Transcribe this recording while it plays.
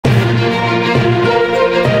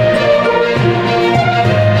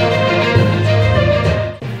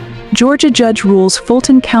Georgia judge rules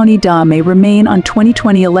Fulton County DA may remain on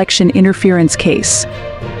 2020 election interference case.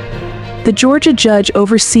 The Georgia judge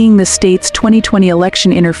overseeing the state's 2020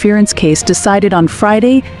 election interference case decided on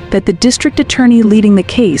Friday that the district attorney leading the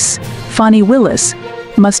case, Fani Willis,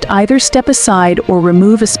 must either step aside or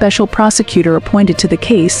remove a special prosecutor appointed to the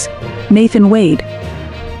case, Nathan Wade.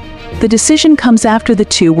 The decision comes after the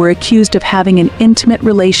two were accused of having an intimate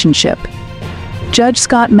relationship. Judge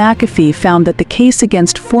Scott McAfee found that the case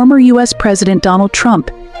against former U.S. President Donald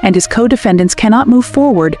Trump and his co-defendants cannot move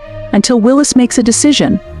forward until Willis makes a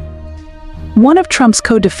decision. One of Trump's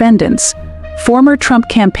co-defendants, former Trump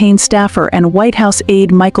campaign staffer and White House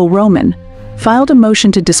aide Michael Roman, filed a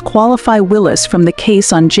motion to disqualify Willis from the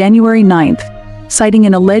case on January 9th, citing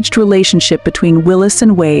an alleged relationship between Willis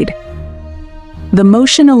and Wade. The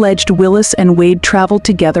motion alleged Willis and Wade traveled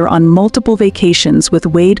together on multiple vacations, with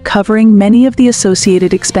Wade covering many of the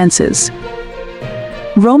associated expenses.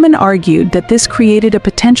 Roman argued that this created a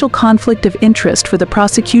potential conflict of interest for the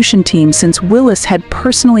prosecution team, since Willis had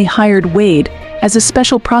personally hired Wade as a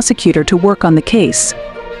special prosecutor to work on the case.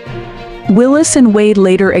 Willis and Wade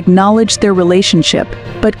later acknowledged their relationship,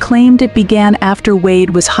 but claimed it began after Wade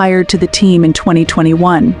was hired to the team in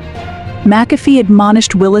 2021. McAfee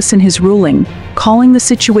admonished Willis in his ruling, calling the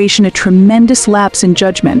situation a tremendous lapse in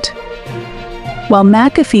judgment. While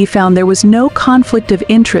McAfee found there was no conflict of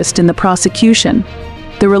interest in the prosecution,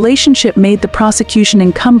 the relationship made the prosecution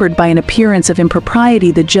encumbered by an appearance of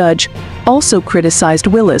impropriety. The judge also criticized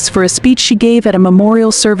Willis for a speech she gave at a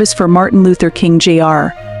memorial service for Martin Luther King Jr.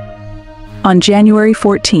 on January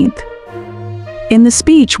 14th. In the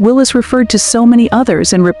speech, Willis referred to so many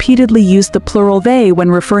others and repeatedly used the plural they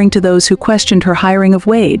when referring to those who questioned her hiring of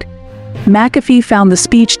Wade. McAfee found the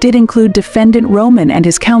speech did include defendant Roman and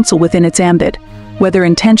his counsel within its ambit, whether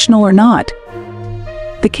intentional or not.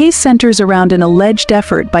 The case centers around an alleged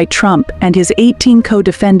effort by Trump and his 18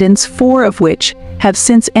 co-defendants, 4 of which have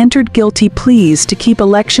since entered guilty pleas to keep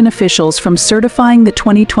election officials from certifying the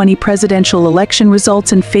 2020 presidential election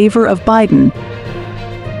results in favor of Biden.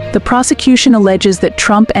 The prosecution alleges that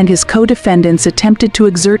Trump and his co-defendants attempted to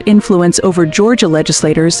exert influence over Georgia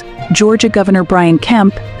legislators, Georgia Governor Brian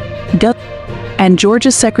Kemp, and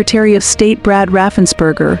Georgia Secretary of State Brad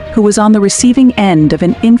Raffensperger, who was on the receiving end of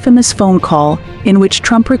an infamous phone call in which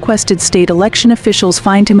Trump requested state election officials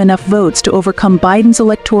find him enough votes to overcome Biden's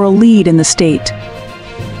electoral lead in the state.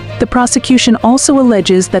 The prosecution also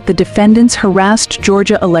alleges that the defendants harassed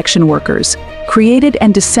Georgia election workers, created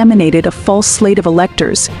and disseminated a false slate of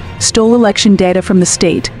electors, stole election data from the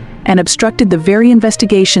state, and obstructed the very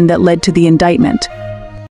investigation that led to the indictment.